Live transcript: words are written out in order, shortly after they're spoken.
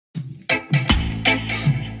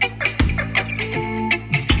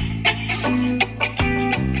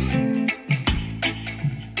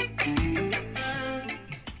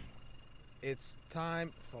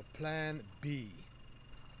time for plan B.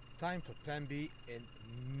 Time for plan B in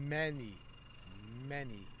many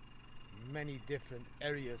different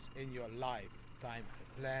areas in your life. Time for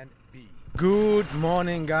plan B. Good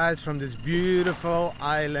morning, guys, from this beautiful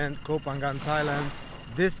island, Koh Phangan, Thailand.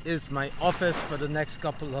 This is my office for the next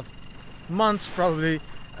couple of months probably.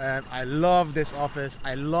 I love this office.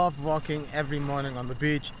 I love walking every morning on the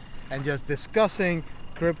beach and just discussing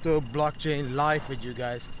crypto blockchain live with you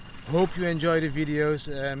guys. Hope you enjoy the videos.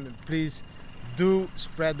 Please do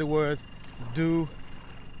spread the word. Do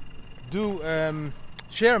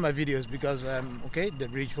share my videos because okay, the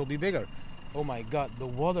reach will be bigger. Oh my god, the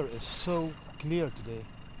water is so clear today.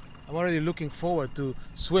 I'm already looking forward to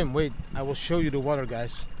swim. Wait, I will show you the water,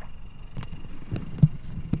 guys.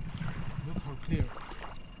 Look how clear.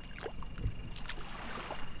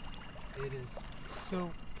 It is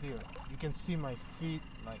so clear. You can see my feet,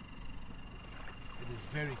 like, it is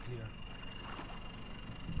very clear.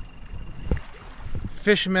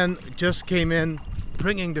 Fishermen just came in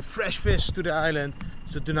bringing the fresh fish to the island,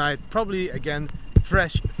 so tonight probably again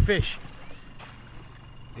fresh fish.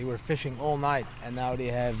 They were fishing all night and now they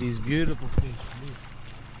have these beautiful fish. Look,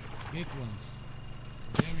 big ones,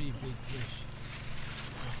 very big fish.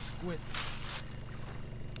 A squid.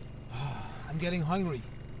 I'm getting hungry.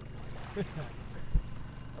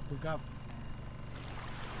 Look up.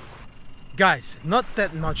 Guys, not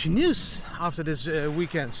that much news after this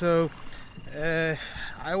weekend, so I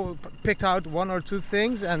picked out one or two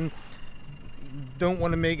things and don't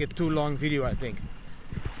want to make it too long video. I think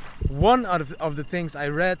one of the things I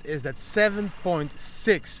read is that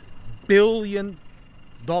 $7.6 billion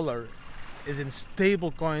is in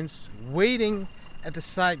stable coins waiting at the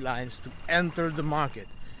sidelines to enter the market.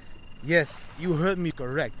 Yes, you heard me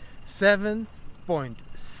correct.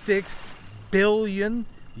 $7.6 billion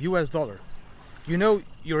US dollar. You know,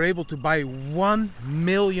 you're able to buy 1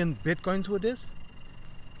 million bitcoins with this.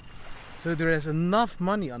 So there is enough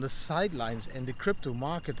money on the sidelines in the crypto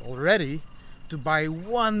market already to buy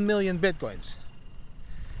 1 million bitcoins.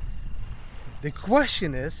 The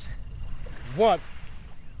question is, what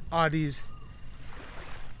are these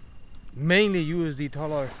mainly USD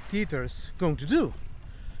dollar tethers going to do?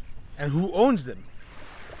 And who owns them?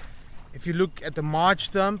 If you look at the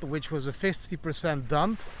March dump, which was a 50%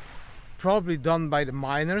 dump, probably done by the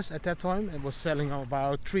miners at that time, it was selling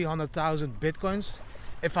about 300,000 bitcoins,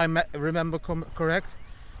 if I remember correct.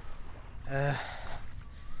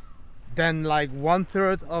 Then like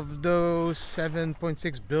 1/3 of those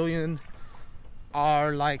 7.6 billion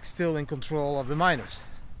are like still in control of the miners.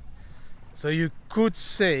 So you could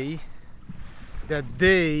say that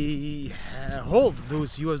they hold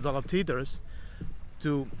those US dollar tethers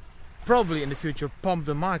to probably in the future pump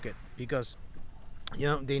the market, because you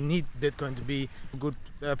know they need Bitcoin to be a good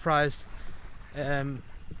price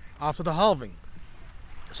after the halving.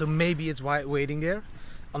 So maybe it's waiting there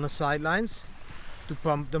on the sidelines to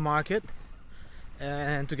pump the market,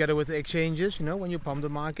 and together with the exchanges, you know, when you pump the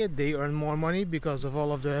market, they earn more money because of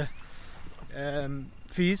all of the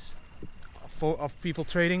fees of people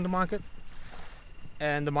trading the market,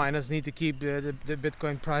 and the miners need to keep the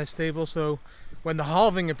Bitcoin price stable. So when the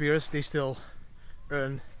halving appears, they still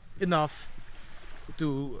earn enough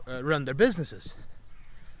to run their businesses.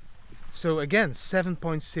 So again,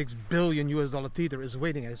 7.6 billion US dollar tether is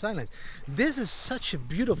waiting at the sidelines. This is such a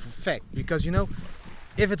beautiful fact, because you know,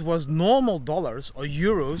 if it was normal dollars or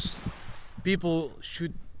euros, people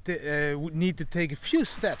should would need to take a few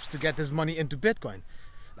steps to get this money into Bitcoin.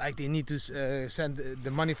 Like they need to send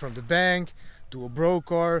the money from the bank to a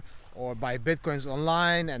broker, or buy bitcoins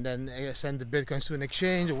online and then send the bitcoins to an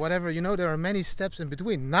exchange or whatever. You know, there are many steps in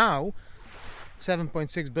between. Now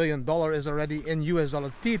 $7.6 billion is already in US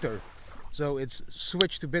dollar tether, so it's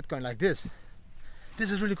switched to Bitcoin like this.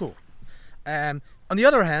 This is really cool. On the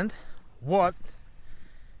other hand, what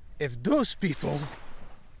if those people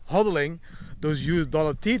hodling those US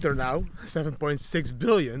dollar tether now, 7.6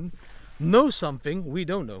 billion, know something we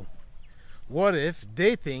don't know? What if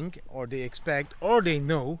they think, or they expect, or they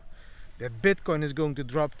know that Bitcoin is going to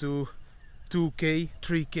drop to 2K,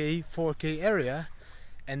 3K, 4K area,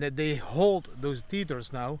 and that they hold those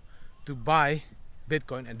tethers now to buy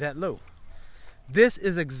Bitcoin at that low? This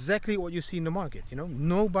is exactly what you see in the market. You know,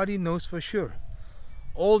 nobody knows for sure.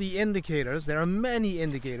 All the indicators, there are many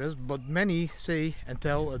indicators, but many say and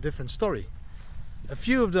tell a different story. A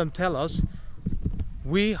few of them tell us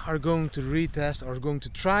we are going to retest, or going to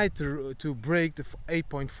try to break the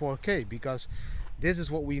 8.4K, because this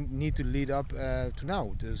is what we need to lead up to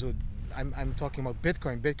now. So I'm talking about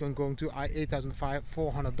Bitcoin. Bitcoin going to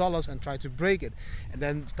 $8,400 and try to break it, and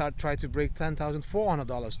then try to break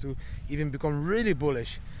 $10,400 to even become really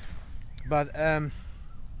bullish. But there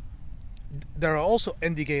are also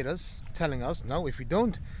indicators telling us, no, if we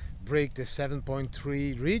don't break the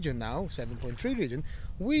 7.3 region now, 7.3 region,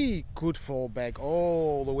 we could fall back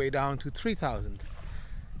all the way down to 3,000.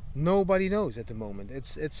 Nobody knows at the moment.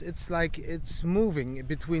 It's like it's moving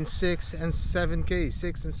between 6 and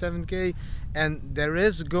 7k, and there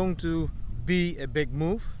is going to be a big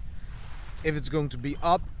move. If it's going to be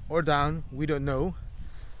up or down, we don't know.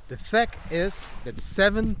 The fact is that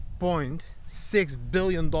 $7.6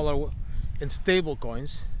 billion in stable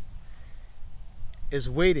coins is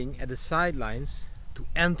waiting at the sidelines to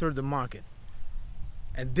enter the market,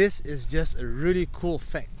 and this is just a really cool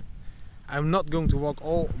fact. I'm not going to walk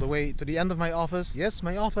all the way to the end of my office. Yes,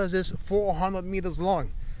 my office is 400 meters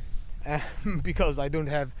long because I don't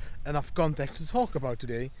have enough content to talk about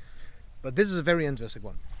today. But this is a very interesting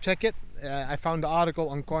one. Check it. I found the article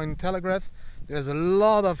on Cointelegraph. There's a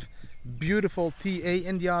lot of beautiful TA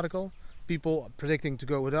in the article. People predicting to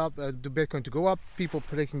go up, the Bitcoin to go up. People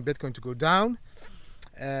predicting Bitcoin to go down,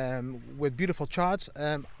 with beautiful charts.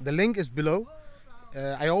 The link is below.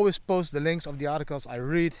 I always post the links of the articles I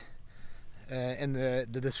read in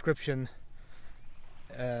the description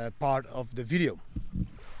part of the video.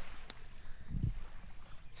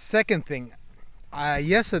 Second thing,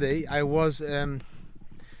 yesterday I was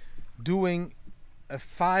doing a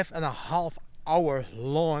 5.5 hour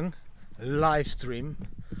long live stream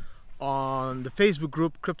on the Facebook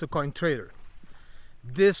group Crypto Coin Trader.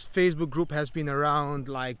 This Facebook group has been around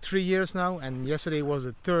like 3 years now, and yesterday was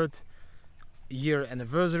the 3rd year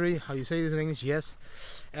anniversary. How you say this in English? Yes.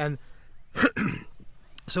 And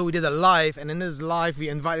so we did a live, and in this live we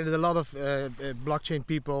invited a lot of blockchain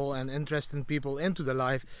people and interesting people into the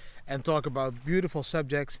live and talk about beautiful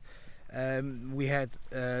subjects. We had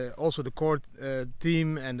also the core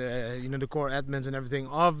team and the core admins and everything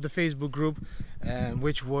of the Facebook group,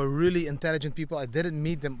 which were really intelligent people. I didn't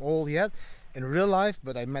meet them all yet in real life,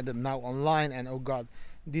 but I met them now online, and oh god,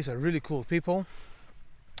 these are really cool people.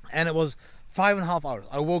 And it was 5.5 hours.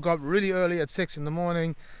 I woke up really early at 6 in the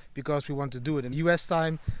morning because we want to do it in US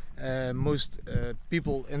time. Most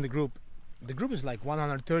people in the group is like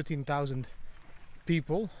 113,000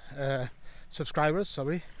 people, subscribers,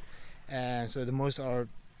 sorry. And so the most are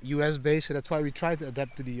US based, so that's why we try to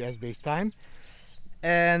adapt to the US based time.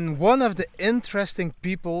 And one of the interesting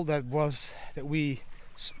people that we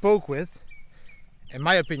spoke with, in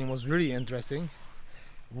my opinion was really interesting,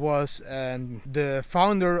 was the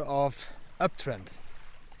founder of Uptrend.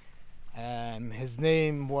 His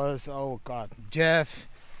name was, oh god, Jeff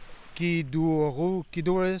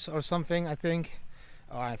Kidouris or something, I think.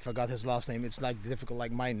 Oh, I forgot his last name. It's like difficult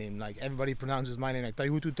like my name. Like everybody pronounces my name like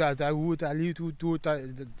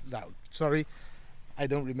sorry, I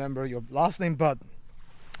don't remember your last name, but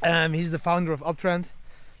he's the founder of Uptrend.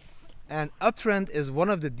 And Uptrend is one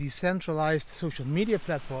of the decentralized social media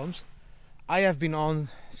platforms I have been on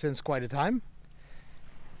since quite a time.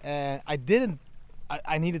 I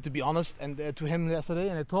needed to be honest and to him yesterday,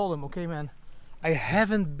 and I told him, okay man, I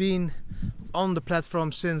haven't been on the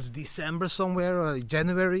platform since December somewhere, or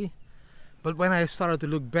January. But when I started to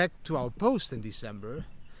look back to our post in December,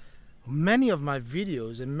 many of my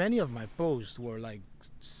videos and many of my posts were like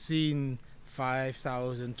seen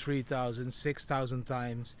 5,000, 3,000, 6,000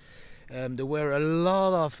 times. There were a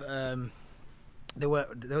lot of there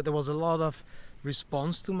was a lot of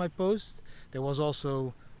response to my post. There was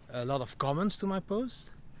also a lot of comments to my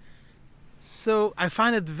post. So I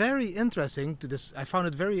find it very interesting I found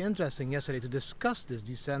it very interesting yesterday to discuss this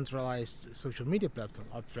decentralized social media platform,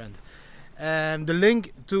 Uptrend. The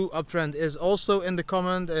link to Uptrend is also in the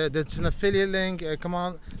comment. That's an affiliate link. Come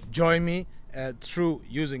on, join me through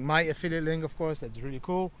using my affiliate link, of course. That's really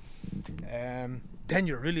cool. Then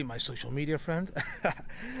you're really my social media friend.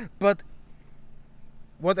 But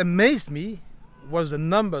what amazed me was the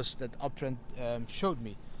numbers that Uptrend showed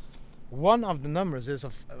me. One of the numbers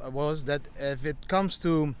was that if it comes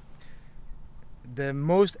to the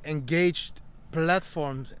most engaged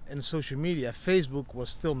platforms in social media, Facebook was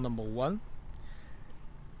still number 1.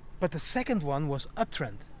 But the second one was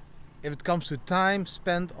Uptrend, if it comes to time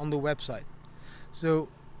spent on the website. So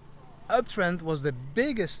Uptrend was the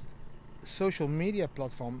biggest social media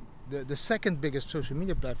platform, the second biggest social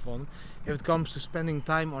media platform, if it comes to spending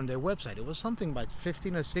time on their website. It was something like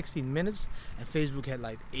 15 or 16 minutes, and Facebook had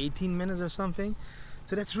like 18 minutes or something.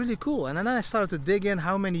 So that's really cool. And then I started to dig in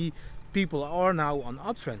how many people are now on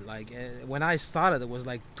Uptrend. Like when I started, it was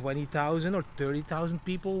like 20,000 or 30,000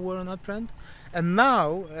 people were on Uptrend, and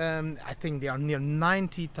now I think they are near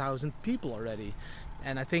 90,000 people already.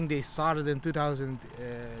 And I think they started in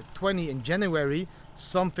 2020 in January,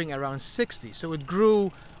 something around 60. So it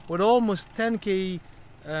grew with almost 10k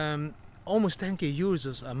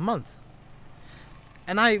users a month.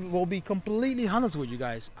 And I will be completely honest with you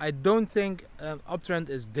guys. I don't think Uptrend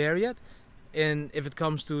is there yet. And if it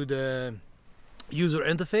comes to the user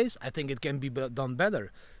interface, I think it can be done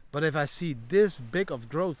better. But if I see this big of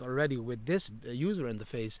growth already with this user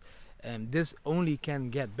interface, this only can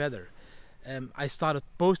get better. I started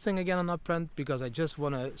posting again on Uptrend because I just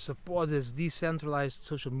want to support this decentralized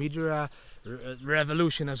social media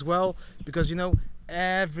revolution as well. Because, you know,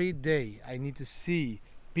 every day I need to see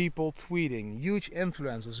people tweeting, huge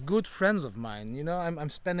influencers, good friends of mine. You know, I'm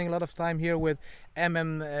spending a lot of time here with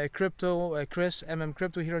Crypto, Chris,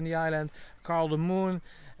 Crypto here on the island, Carl the Moon,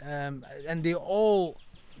 and they all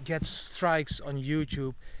get strikes on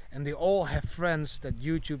YouTube, and they all have friends that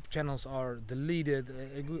YouTube channels are deleted.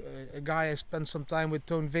 A guy I spent some time with,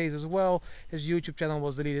 Tone Vase, as well, his YouTube channel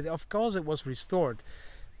was deleted. Of course it was restored,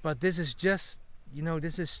 but this is just, you know,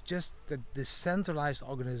 this is just that decentralized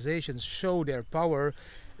organizations show their power,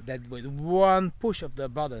 that with one push of the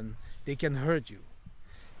button they can hurt you.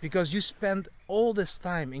 Because you spend all this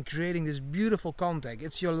time in creating this beautiful content.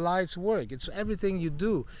 It's your life's work. It's everything you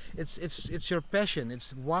do. It's your passion.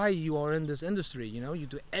 It's why you are in this industry. You know, you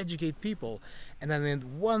to educate people, and then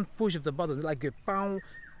in one push of the button, like a pound,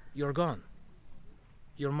 you're gone.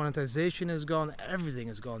 Your monetization is gone. Everything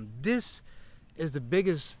is gone. This is the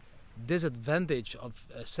biggest disadvantage of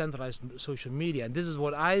centralized social media, and this is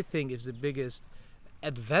what I think is the biggest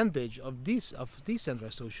advantage of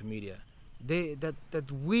decentralized social media.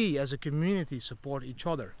 That we as a community support each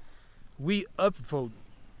other. We upvote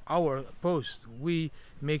our posts. We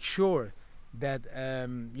make sure that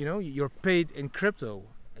you know, you're paid in crypto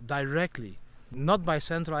directly, not by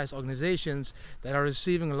centralized organizations that are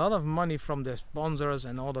receiving a lot of money from their sponsors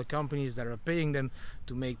and all the companies that are paying them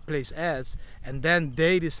to place ads, and then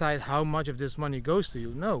they decide how much of this money goes to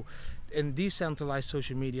you. No, in decentralized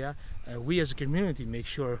social media, we as a community make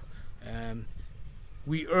sure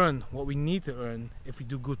we earn what we need to earn if we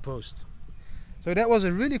do good posts. So that was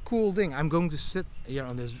a really cool thing. I'm going to sit here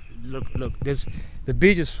on this. Look, this, the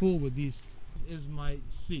beach is full with these. This is my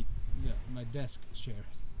seat, yeah, my desk chair.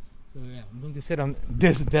 So yeah, I'm going to sit on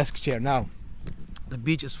this desk chair now. The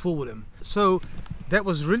beach is full with them. So that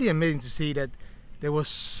was really amazing to see that there was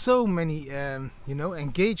so many you know,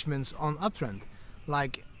 engagements on Uptrend,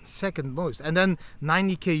 like second most, and then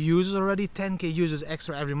 90k users already, 10k users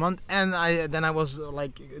extra every month. And then I was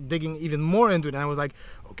like digging even more into it, and I was like,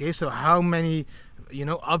 okay, so how many, you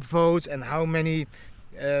know, upvotes and how many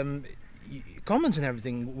comments and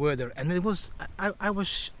everything were there? And it was, I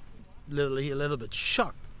was literally a little bit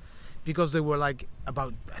shocked, because they were like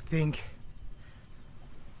about, I think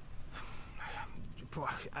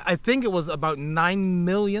it was about 9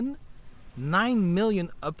 million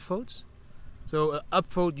upvotes. So an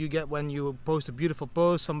upvote you get when you post a beautiful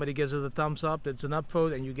post, somebody gives it a thumbs up, it's an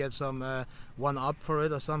upvote, and you get some one up for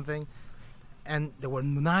it or something. And there were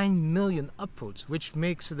 9 million upvotes, which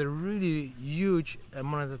makes it a really huge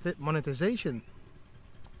monetization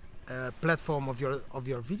platform of your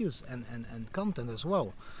videos and content as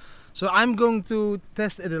well. So I'm going to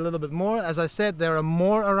test it a little bit more. As I said, there are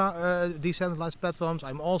more around decentralized platforms.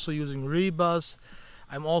 I'm also using Rebus.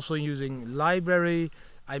 I'm also using Library.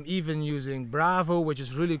 I'm even using Bravo, which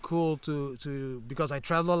is really cool to because I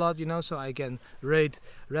travel a lot, you know, so I can rate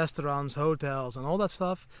restaurants, hotels, and all that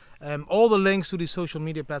stuff. All the links to these social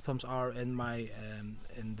media platforms are in my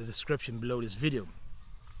in the description below this video.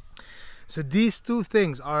 So these two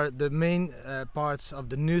things are the main parts of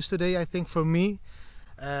the news today, I think, for me.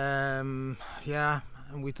 Yeah,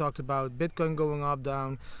 and we talked about Bitcoin going up,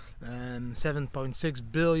 down, 7.6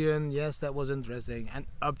 billion. Yes, that was interesting. And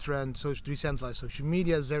Uptrend, decentralized social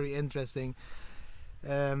media is very interesting.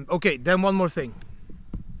 Okay, then one more thing,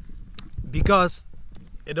 because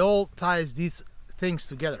it all ties these things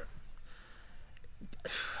together.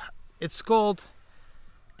 It's called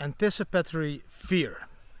anticipatory fear.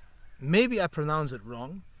 Maybe I pronounce it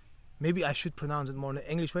wrong. Maybe I should pronounce it more in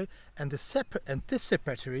the English way.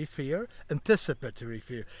 Anticipatory fear. Anticipatory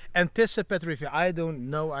fear. Anticipatory fear. I don't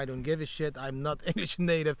know. I don't give a shit. I'm not English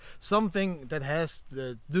native. Something that has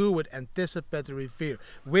to do with anticipatory fear,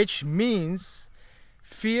 which means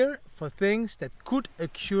fear for things that could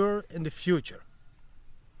occur in the future.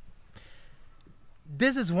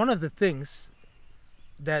 This is one of the things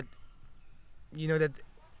that, you know, that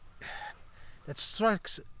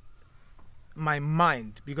strikes my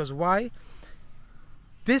mind. Because why?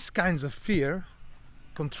 This kinds of fear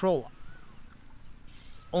control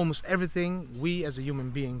almost everything we as a human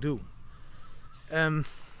being do.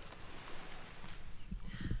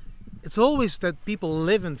 It's always that people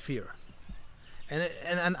live in fear,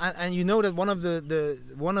 and you know that one of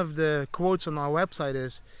the quotes on our website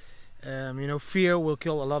is, fear will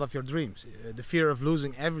kill a lot of your dreams. The fear of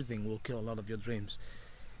losing everything will kill a lot of your dreams.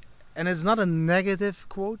 And it's not a negative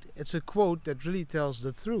quote, it's a quote that really tells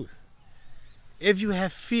the truth. If you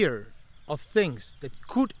have fear of things that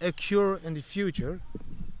could occur in the future,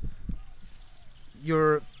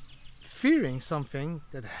 you're fearing something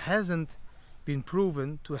that hasn't been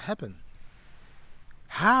proven to happen.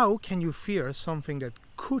 How can you fear something that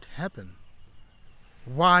could happen?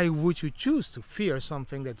 Why would you choose to fear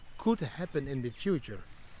something that could happen in the future?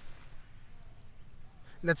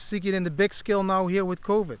 Let's take it in the big scale now here with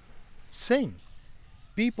COVID. Same.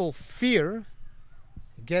 People fear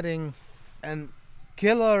getting a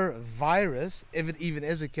killer virus, if it even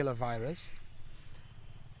is a killer virus,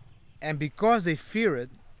 and because they fear it,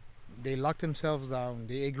 they lock themselves down,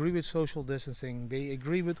 they agree with social distancing, they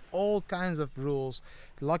agree with all kinds of rules,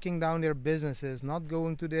 locking down their businesses, not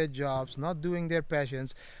going to their jobs, not doing their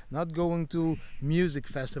passions, not going to music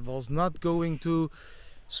festivals, not going to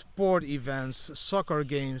sport events, soccer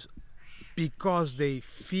games, because they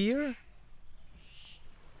fear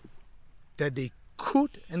that they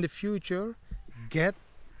could in the future get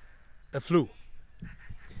a flu.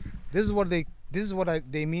 This is what they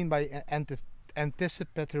mean by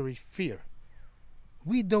anticipatory fear.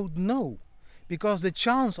 We don't know, because the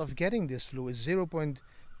chance of getting this flu is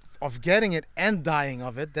of getting it and dying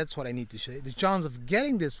of it. That's what I need to say. The chance of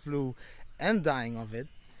getting this flu and dying of it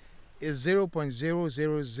is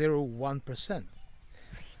 0.0001%.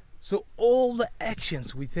 So all the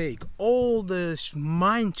actions we take, all the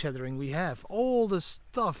mind chattering we have, all the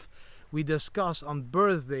stuff we discuss on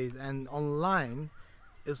birthdays and online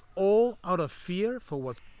is all out of fear for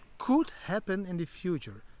what could happen in the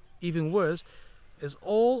future. Even worse, is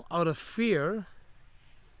all out of fear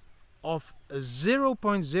of a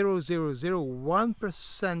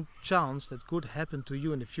 0.0001% chance that could happen to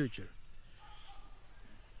you in the future.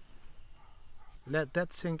 Let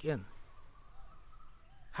that sink in.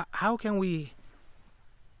 How can we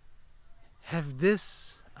have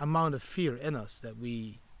this amount of fear in us, that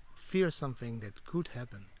we fear something that could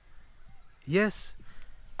happen? Yes,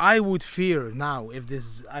 I would fear now if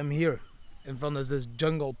I'm here in front of this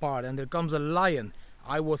jungle part and there comes a lion.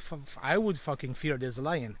 I would fucking fear this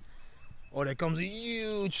lion. Or there comes a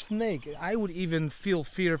huge snake. I would even feel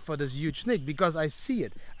fear for this huge snake because I see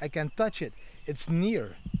it. I can touch it. It's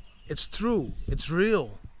near. It's true. It's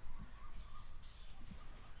real.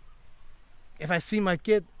 If I see my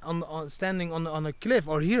kid standing on a cliff,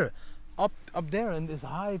 or here, up there in this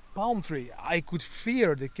high palm tree, I could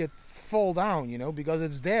fear the kid fall down, because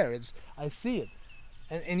it's there. I see it.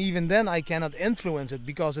 And even then I cannot influence it,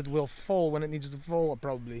 because it will fall when it needs to fall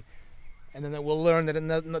probably. And then it will learn that it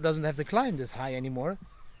doesn't have to climb this high anymore.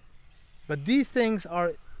 But these things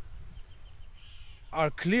are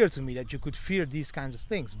clear to me, that you could fear these kinds of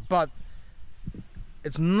things. But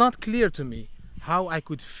it's not clear to me how I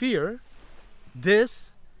could fear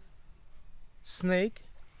this snake,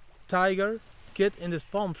 tiger, kid in this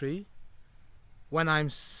palm tree when I'm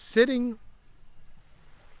sitting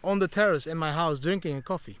on the terrace in my house drinking a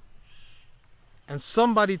coffee, and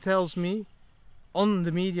somebody tells me on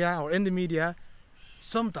the media or in the media,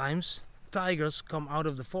 sometimes tigers come out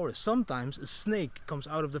of the forest, sometimes a snake comes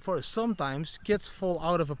out of the forest, sometimes kids fall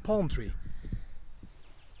out of a palm tree.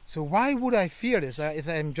 So why would I fear this? If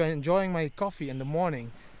I'm enjoying my coffee in the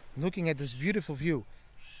morning, looking at this beautiful view,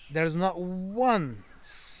 there's not like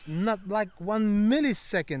 1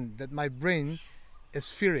 millisecond that my brain is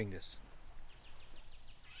fearing this.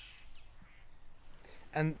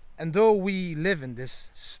 And though we live in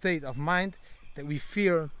this state of mind that we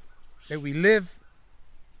fear, that we live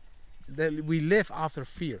after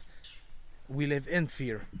fear, we live in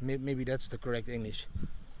fear. Maybe that's the correct English.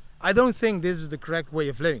 I don't think this is the correct way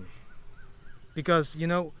of living, because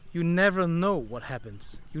you never know what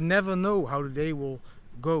happens. You never know how the day will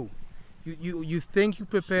go. You think you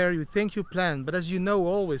prepare, you think you plan, but as you know,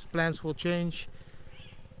 always plans will change.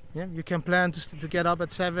 Yeah, you can plan to get up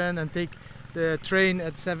at 7 and take the train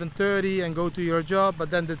at 7:30 and go to your job,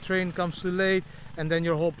 but then the train comes too late, and then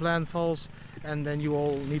your whole plan falls, and then you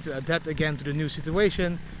all need to adapt again to the new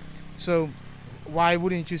situation. So why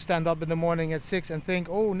wouldn't you stand up in the morning at 6 and think,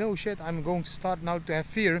 oh no shit, I'm going to start now to have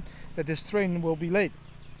fear that this train will be late?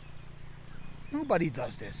 Nobody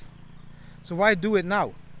does this. So why do it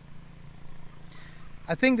now?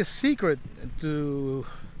 I think the secret to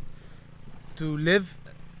live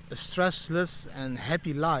a stressless and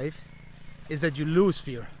happy life is that you lose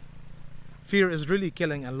fear. Fear is really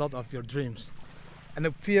killing a lot of your dreams, and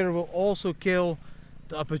the fear will also kill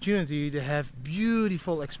the opportunity to have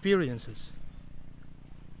beautiful experiences.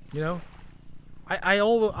 You know, I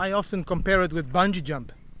often compare it with bungee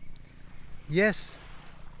jump. Yes,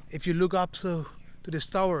 if you look up to this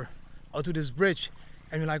tower or to this bridge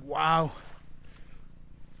and you're like, wow,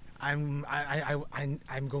 I'm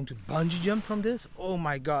going to bungee jump from this. Oh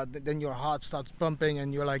my God! Then your heart starts pumping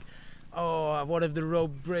and you're like, oh, what if the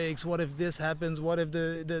rope breaks? What if this happens? What if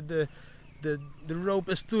the rope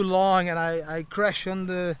is too long and I crash on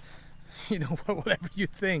the, you know, whatever you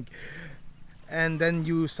think. And then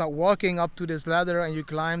you start walking up to this ladder and you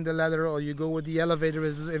climb the ladder, or you go with the elevator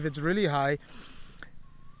if it's really high,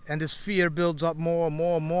 and this fear builds up more and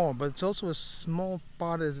more and more. But it's also a small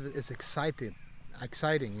part is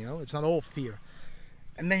exciting, you know, it's not all fear.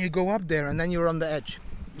 And then you go up there and then you're on the edge.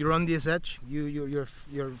 You're on this edge, you're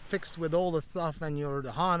fixed with all the stuff and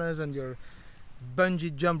the harness and your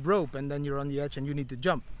bungee jump rope, and then you're on the edge and you need to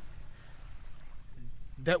jump.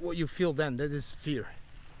 That what you feel then, that is fear.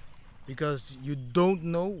 Because you don't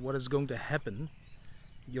know what is going to happen.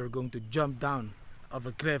 You're going to jump down of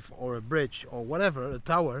a cliff or a bridge or whatever, a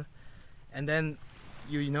tower, and then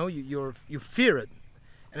you fear it.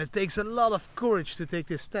 And it takes a lot of courage to take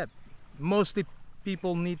this step. Mostly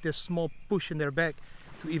people need this small push in their back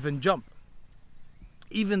to even jump.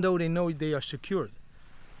 Even though they know they are secured,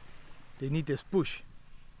 they need this push.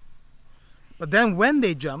 But then when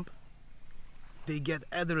they jump, they get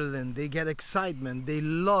adrenaline, they get excitement, they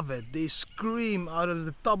love it, they scream out of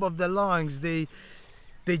the top of their lungs, they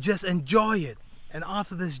just enjoy it. And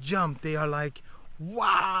after this jump, they are like,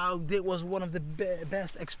 wow, that was one of the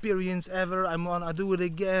best experience ever, I'll do it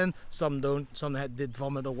again. Some don't, some did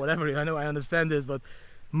vomit or whatever, I know, I understand this, but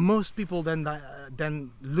most people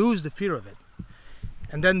then lose the fear of it.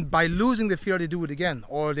 And then by losing the fear, they do it again,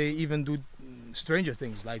 or they even do stranger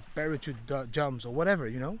things like parachute jumps or whatever,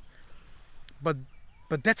 you know. But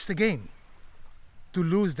that's the game, to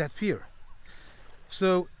lose that fear.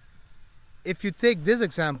 So if you take this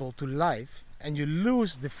example to life and you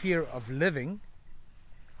lose the fear of living,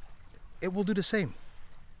 it will do the same.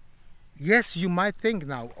 Yes, you might think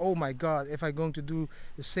now, oh my God, if I'm going to do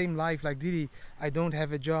the same life like Didi, I don't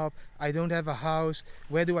have a job, I don't have a house,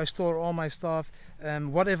 where do I store all my stuff?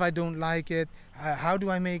 What if I don't like it? How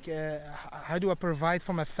do I provide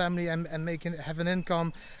for my family and have an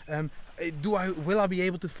income? Will I be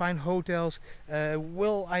able to find hotels?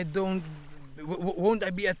 Won't I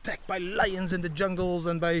be attacked by lions in the jungles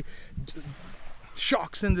and by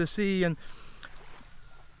sharks in the sea? And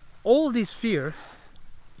all these fear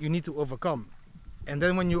you need to overcome. And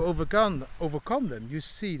then when you overcome them, you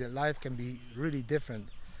see that life can be really different.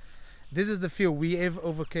 This is the fear we have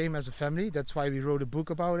overcame as a family. That's why we wrote a book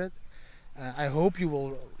about it. I hope you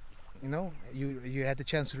will, you had the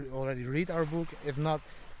chance to already read our book. If not,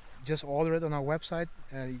 just order it on our website,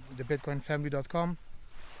 thebitcoinfamily.com.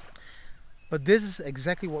 But this is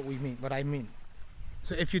exactly what I mean.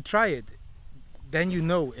 So if you try it, then you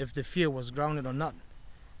know if the fear was grounded or not.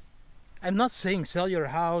 I'm not saying sell your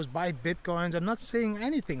house, buy bitcoins. I'm not saying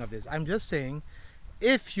anything of this. I'm just saying,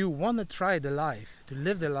 if you want to try the life, to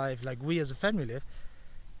live the life like we as a family live,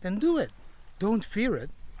 then do it. Don't fear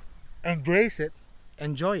it. Embrace it.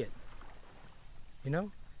 Enjoy it. You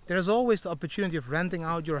know, there's always the opportunity of renting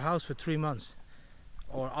out your house for 3 months,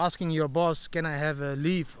 or asking your boss, can I have a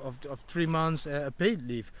leave of 3 months, a paid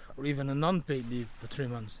leave, or even a non-paid leave for 3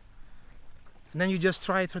 months. And then you just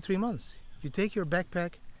try it for 3 months. You take your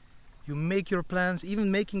backpack, you make your plans. Even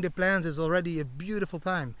making the plans is already a beautiful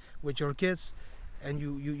time with your kids. And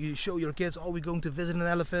you show your kids, oh, we're going to visit an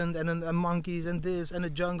elephant and monkeys and this and the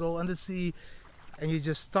jungle and the sea. And you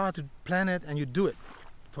just start to plan it and you do it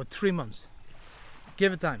for 3 months.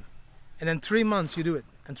 Give it time. And then 3 months you do it.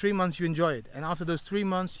 And 3 months you enjoy it. And after those 3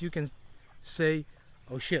 months you can say,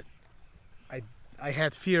 oh shit, I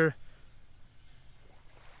had fear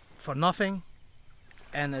for nothing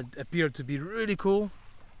and it appeared to be really cool.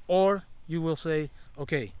 Or you will say,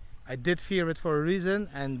 okay, I did fear it for a reason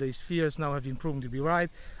and these fears now have been proven to be right.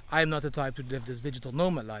 I'm not the type to live this digital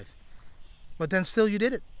nomad life. But then still you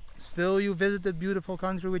did it. Still you visited beautiful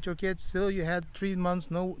country with your kids. Still you had 3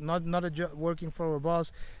 months, not a job, working for a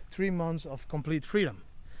boss, 3 months of complete freedom.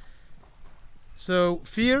 So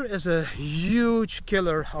fear is a huge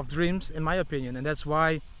killer of dreams, in my opinion. And that's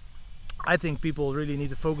why I think people really need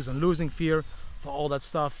to focus on losing fear for all that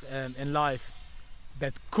stuff in life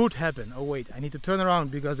that could happen. Oh wait, I need to turn around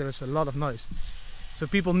because there's a lot of noise. So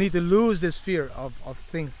people need to lose this fear of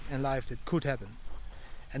things in life that could happen.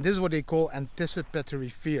 And this is what they call anticipatory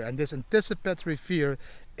fear. And this anticipatory fear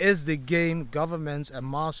is the game governments and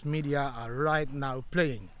mass media are right now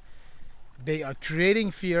playing. They are creating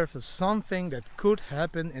fear for something that could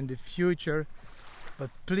happen in the future. But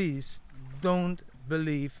please don't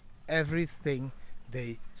believe everything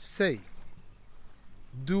they say.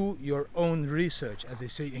 Do your own research, as they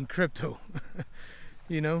say in crypto.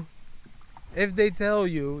 You know, if they tell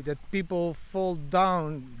you that people fall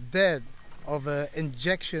down dead of an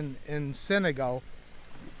injection in Senegal,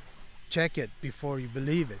 check it before you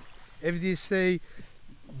believe it. If they say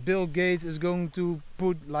Bill Gates is going to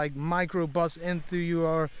put like microbots into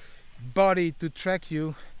your body to track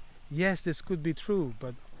you, yes, this could be true,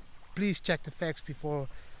 but please check the facts before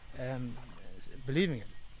believing it.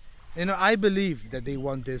 You know, I believe that they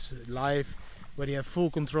want this life where they have full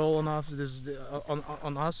control on us,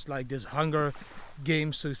 on us, like this Hunger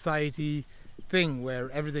Games society thing where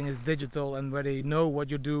everything is digital and where they know what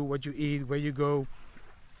you do, what you eat, where you go,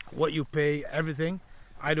 what you pay, everything.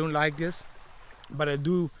 I don't like this, but I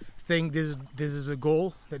do think this is a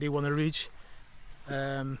goal that they want to reach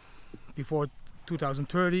before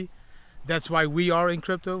 2030. That's why we are in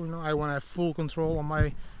crypto. You know, I want to have full control on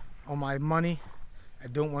my money. I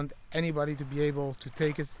don't want anybody to be able to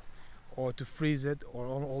take it or to freeze it or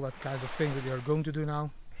all that kinds of things that they are going to do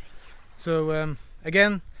now. So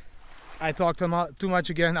again, I talk too much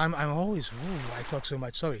again. I'm always, I talk so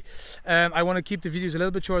much, sorry. I want to keep the videos a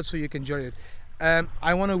little bit short so you can enjoy it.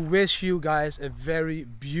 I want to wish you guys a very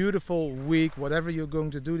beautiful week, whatever you're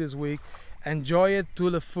going to do this week. Enjoy it to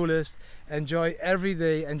the fullest. Enjoy every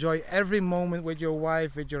day. Enjoy every moment with your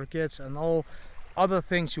wife, with your kids, and all other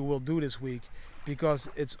things you will do this week. Because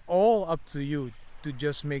it's all up to you to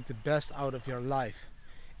just make the best out of your life.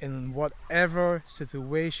 In whatever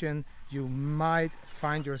situation you might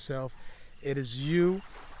find yourself, it is you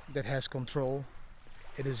that has control.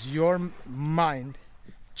 It is your mind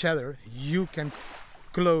chatter you can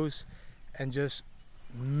close and just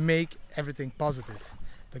make everything positive.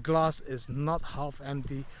 The glass is not half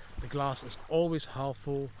empty, the glass is always half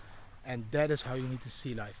full, and that is how you need to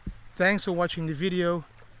see life. Thanks for watching the video.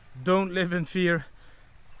 Don't live in fear.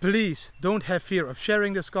 Please don't have fear of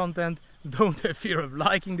sharing this content. Don't have fear of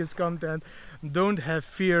liking this content. Don't have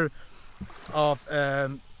fear of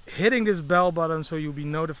hitting this bell button so you'll be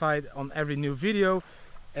notified on every new video.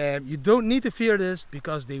 You don't need to fear this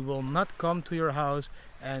because they will not come to your house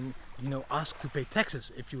and, you know, ask to pay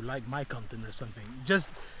taxes if you like my content or something.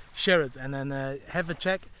 Just share it and then have a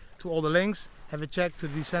check to all the links. Have a check to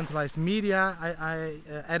Decentralized Media. I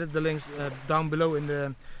added the links down below in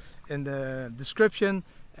the description.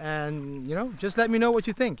 And, you know, just let me know what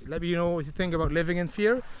you think. Let me know what you think about living in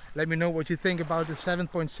fear. Let me know what you think about the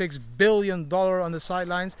 $7.6 billion on the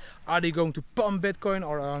sidelines. Are they going to pump Bitcoin,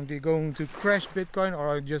 or are they going to crash Bitcoin, or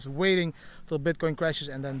are they just waiting till Bitcoin crashes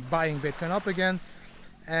and then buying Bitcoin up again?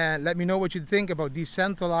 And let me know what you think about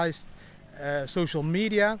decentralized social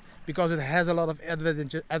media, because it has a lot of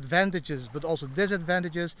advantages but also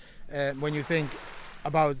disadvantages. When you think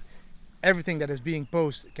about everything that is being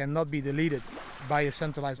posted cannot be deleted by a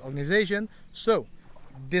centralized organization, so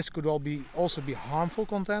this could also be harmful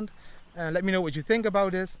content. Let me know what you think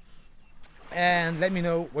about this, and let me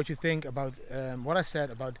know what you think about what I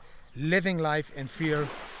said about living life in fear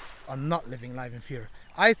or not living life in fear.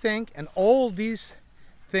 I think, and all these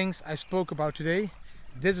things I spoke about today,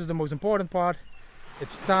 this is the most important part.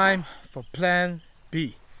 It's time for plan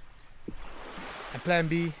B. And plan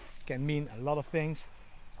B can mean a lot of things.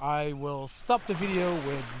 I will stop the video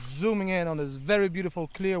with zooming in on this very beautiful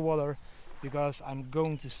clear water, because I'm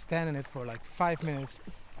going to stand in it for like 5 minutes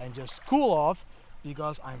and just cool off,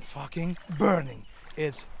 because I'm fucking burning.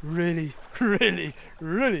 It's really, really,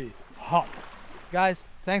 really hot. Guys,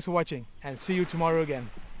 thanks for watching and see you tomorrow again.